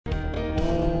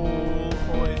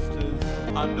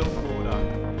underwater.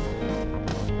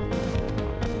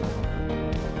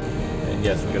 And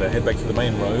yes, we're going to head back to the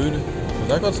main road,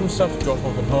 because I've got some stuff to drop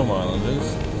off at home,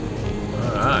 Islanders.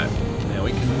 Alright, now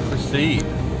we can proceed.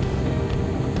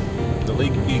 The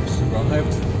League of Geeks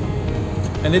arrived.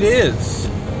 And it is!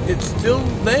 It's still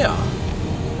there!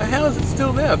 How is it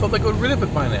still there? I thought they got rid of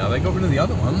it by now. They got rid of the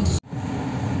other ones.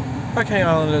 Okay,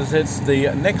 Islanders, it's the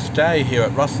next day here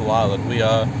at Russell Island. We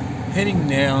are heading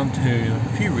down to a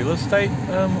few real estate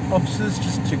offices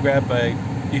just to grab a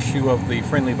issue of the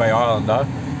Friendly Bay Islander,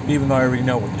 even though I already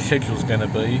know what the schedule's going to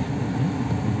be.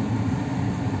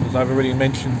 As I've already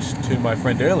mentioned to my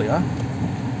friend earlier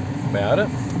about it.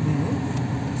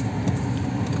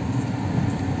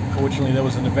 Fortunately, there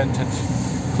was an event at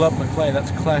Club Macleay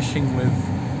that's clashing with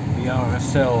the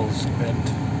RSL's event.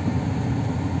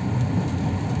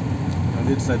 I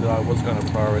did say that I was going to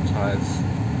prioritise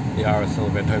the RSL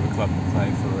event over Club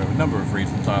Macleay for a number of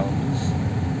reasons, Islanders.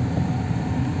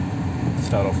 To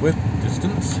start off with,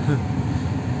 distance.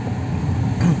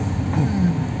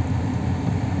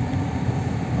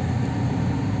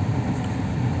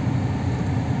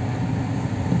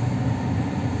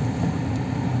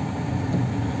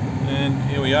 And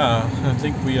here we are. I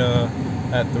think we are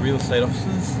at the real estate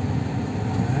offices.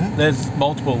 Yeah. There's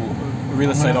multiple real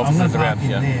estate offices around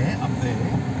here. Up there.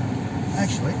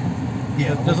 Actually,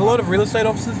 yeah. There's a lot of real estate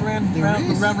offices around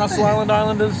Russell Island,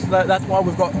 Islanders. That's why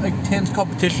we've got intense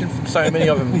competition from so many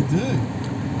of them. We do.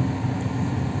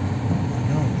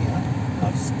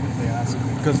 I'll just quickly ask.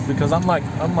 Because unlike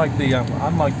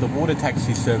the water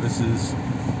taxi services,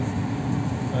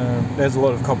 there's a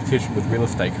lot of competition with real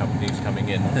estate companies coming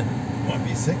in. Might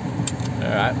be sick. All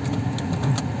right.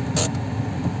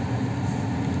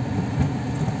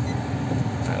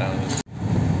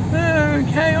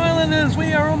 Okay, Islanders,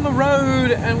 we are on the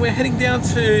road and we're heading down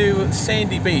to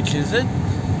Sandy Beach, is it?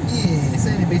 Yeah,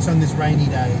 Sandy Beach on this rainy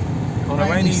day. On a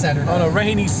rainy Saturday. On a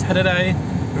rainy Saturday.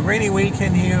 A rainy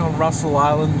weekend here on Russell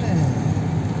Island.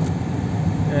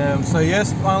 Yeah. So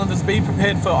yes, Islanders, be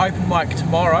prepared for open mic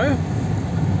tomorrow.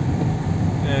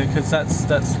 Because that's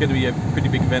going to be a pretty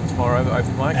big event tomorrow,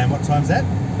 open mic. And what time's that?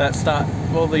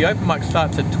 Well, the open mic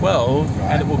starts at 12,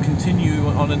 right, and it will continue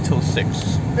on until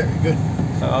 6. Very good.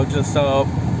 So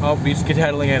I'll be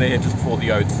skedaddling out of here just before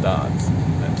the ode starts.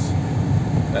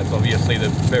 That's obviously the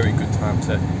very good time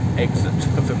to exit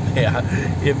from there,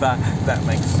 if that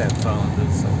makes sense,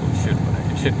 Islanders. So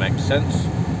it should make sense.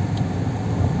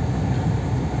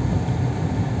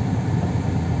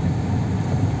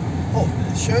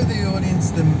 Show the audience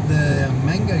the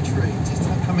mango tree just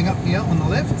coming up here on the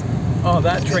left. Oh,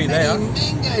 that tree there.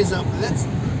 Mangoes up. That's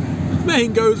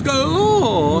mangoes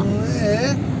galore.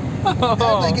 Yeah.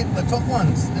 How do they get the top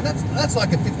ones? And that's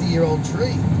like a 50-year-old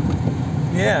tree.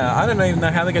 Yeah, I don't even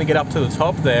know how they're going to get up to the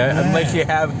top there unless you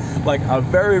have like a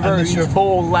very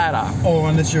tall ladder. Or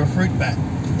unless you're a fruit bat.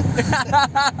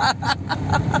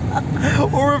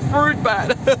 Or a fruit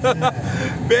bat. Yeah.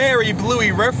 Very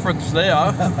bluey reference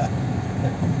there.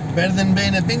 Better than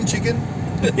being a bin chicken.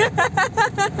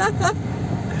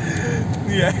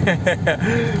 Yeah,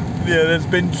 there's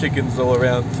bin chickens all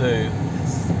around too.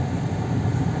 Yes.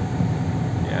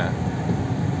 Yeah.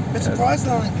 But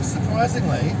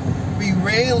surprisingly, we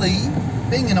rarely,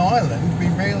 being an island, we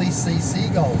rarely see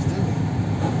seagulls, do we?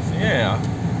 Yeah.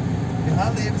 You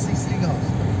hardly ever see seagulls.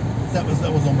 That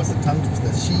was almost a tongue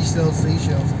twister. She sells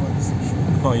seashells by the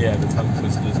seashore. Oh yeah, the tongue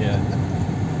twisters, yeah.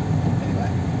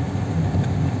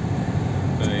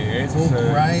 It's all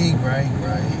grey.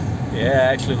 Yeah,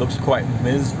 it actually looks quite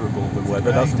miserable, the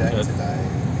weather, doesn't it? Today.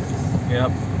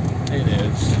 Yep, it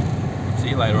is. See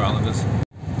you later, Islanders.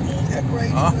 How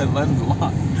great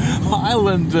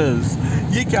Islanders!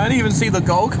 You can't even see the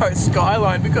Gold Coast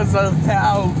skyline because of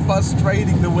how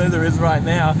frustrating the weather is right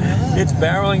now. Yeah. It's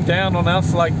barreling down on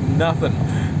us like nothing.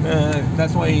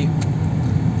 That's why,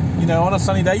 on a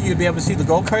sunny day you'd be able to see the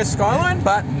Gold Coast skyline,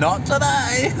 but not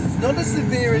today. It's not as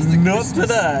severe as the Not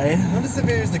today. Not as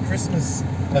severe as the Christmas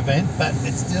event, but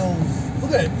it's still.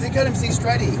 Look at it. You can't even see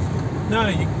Stratty. No,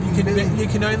 you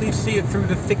can only see it through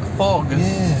the thick fog. Yeah.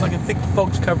 It's like a thick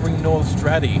fog's covering North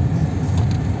Stratty.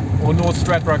 Or North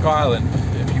Stradbroke Island,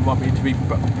 if you want me to be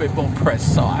a bit more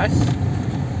precise.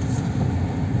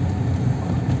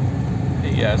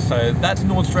 Yeah, so that's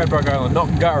North Stradbroke Island,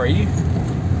 not Gurry,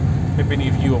 if any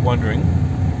of you are wondering.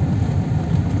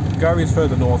 Gurry is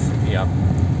further north from here,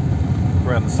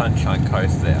 around the Sunshine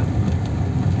Coast there.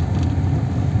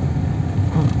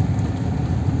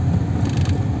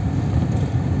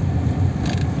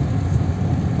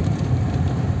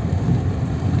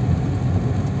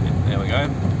 There we go.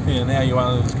 Yeah, now you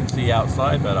Islanders can see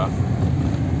outside better.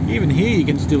 Even here you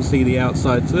can still see the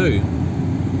outside too.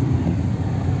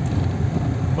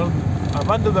 Well,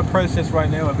 I'm under the process right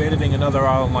now of editing another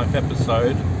Island Life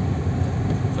episode.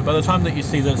 So by the time that you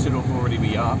see this, it'll already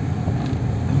be up.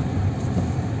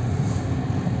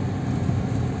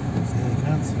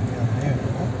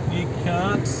 You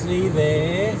can't see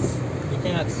there. You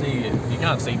can't see it. You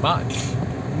can't see much.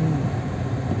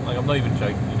 Like, I'm not even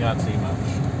joking. You can't see much.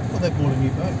 Well, they bought a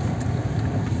new boat.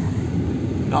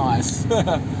 Nice.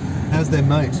 How's their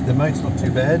moat? The moat's not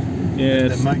too bad. Yeah,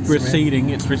 it's receding.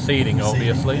 It's receding,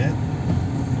 obviously. Yeah.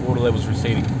 The water level's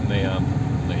receding from the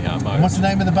moat. What's the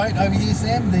name of the boat over here,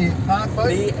 Sam? The park boat?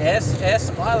 The SS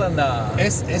Islander.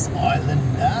 SS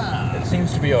Islander. It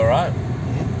seems to be alright.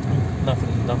 Yeah.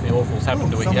 Nothing awful's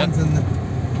happened to it yet. In the...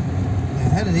 Now,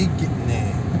 how did he get in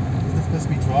there? They're supposed to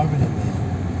be driving in there.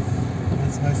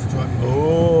 They're supposed to drive in there.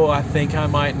 Oh, I think I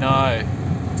might know.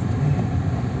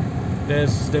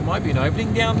 There might be an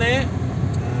opening down there.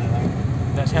 Okay.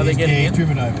 That's how they're getting in. He's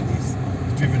driven over this.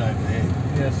 He's driven over there.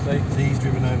 Yes, See, he's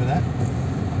driven over that.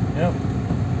 Yep.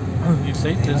 You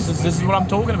see, this is what I'm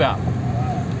talking about.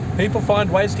 People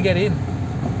find ways to get in.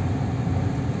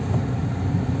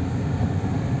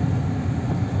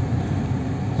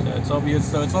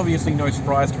 So it's obviously no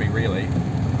surprise to me, really.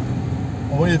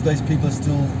 I wonder if those people are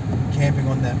still camping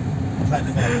on that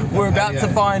platinum. We're about to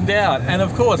find out. And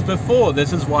of course, before,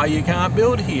 this is why you can't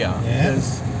build here. Yeah.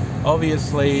 Because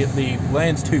obviously the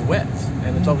land's too wet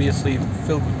and it's obviously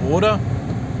filled with water.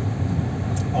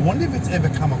 I wonder if it's ever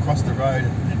come across the road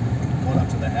and gone up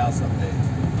to the house up there.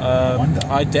 I wonder.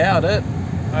 I doubt it.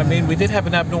 I mean, we did have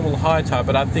an abnormal high tide,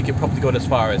 but I think it probably got as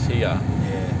far as here. Yeah.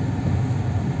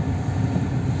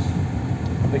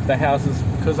 I think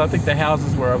the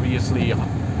houses were obviously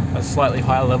a slightly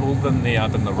higher level than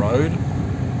the road.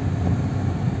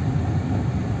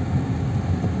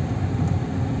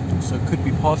 So it could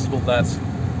be possible that,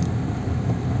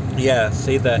 yeah,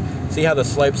 see how the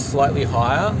slope's slightly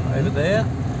higher over there,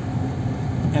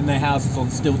 and the house is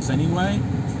on stilts anyway,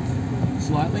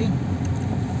 slightly.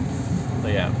 So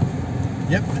yeah.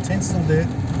 Yep, the tent's still there.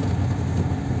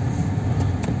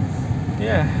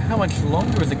 Yeah, how much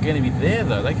longer is it going to be there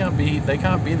though? They can't be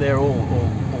there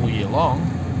all year long.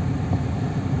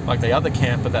 Like the other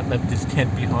camper that left this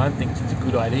tent behind thinks it's a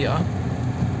good idea.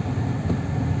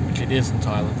 Which it isn't.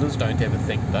 Islanders don't ever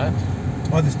think that.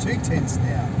 Oh, there's 2 tents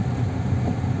now.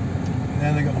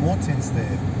 Now they've got more tents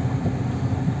there.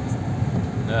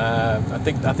 I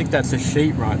think that's a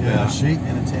sheet right there. Yeah, a sheet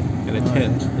and a tent. And a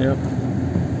tent. Yep.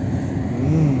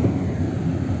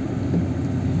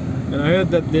 And I heard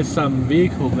that this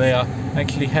vehicle there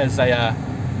actually has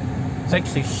it's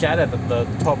actually shattered at the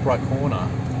top right corner.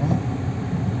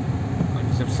 Like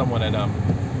as if someone had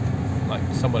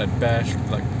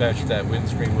bashed that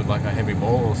windscreen with like a heavy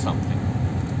ball or something.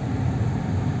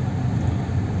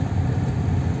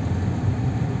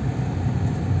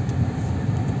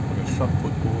 Like a shot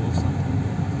put ball or something.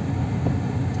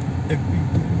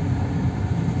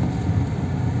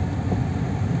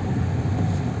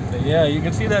 Yeah, you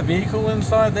can see that vehicle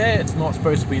inside there. It's not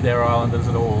supposed to be there, Islanders,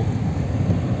 at all.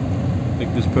 I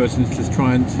think this person's just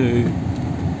trying to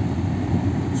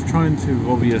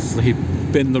obviously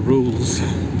bend the rules,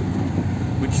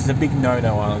 which is a big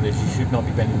no-no, Islanders. You should not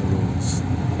be bending the rules.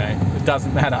 Okay, it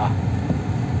doesn't matter.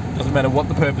 It doesn't matter what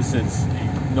the purpose is.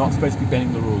 You're not supposed to be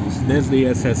bending the rules. There's the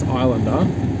SS Islander.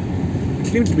 It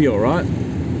seems to be all right.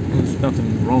 There's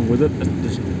nothing wrong with it at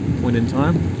this point in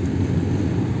time.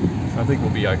 I think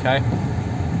we'll be okay.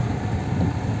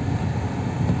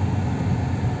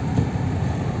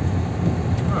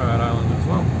 Alright, Island as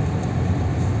well.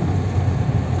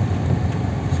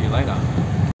 See you later.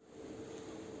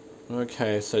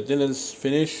 Okay, so dinner's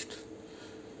finished.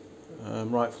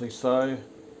 Rightfully so.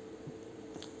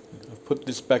 I've put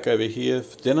this back over here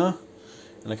for dinner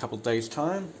in a couple of days'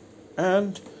 time.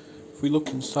 And if we look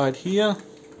inside here,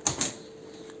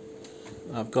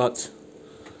 I've got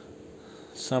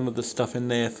some of the stuff in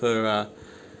there for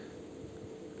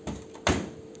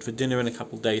dinner in a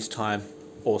couple of days' time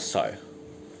or so.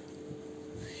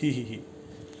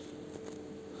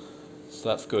 So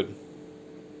that's good.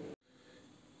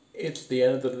 It's the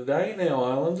end of the day now,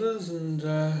 Islanders, and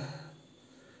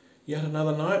yet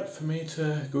another night for me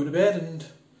to go to bed and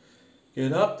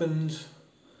get up and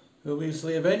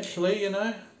obviously eventually,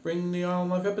 bring the Island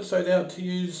Life episode out to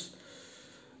use.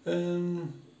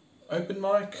 Open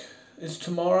mic is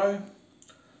tomorrow,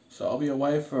 so I'll be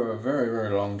away for a very, very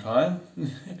long time.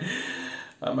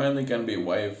 I'm only going to be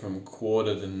away from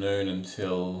 1:45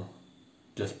 until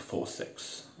just before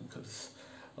 6, because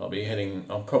I'll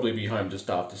probably be home just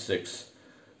after 6,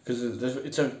 because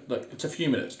it's a few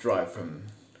minutes drive from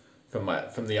from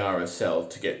the RSL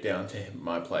to get down to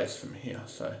my place from here.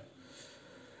 So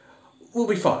we'll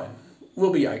be fine.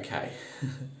 We'll be okay.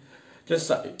 just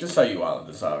so you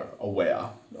islanders are aware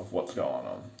of what's going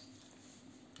on.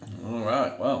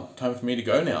 Alright, well, time for me to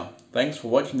go now. Thanks for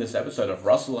watching this episode of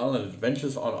Russell Island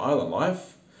Adventures on Island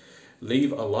Life.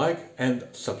 Leave a like and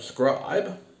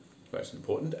subscribe. Most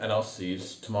important, and I'll see you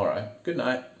tomorrow. Good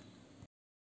night.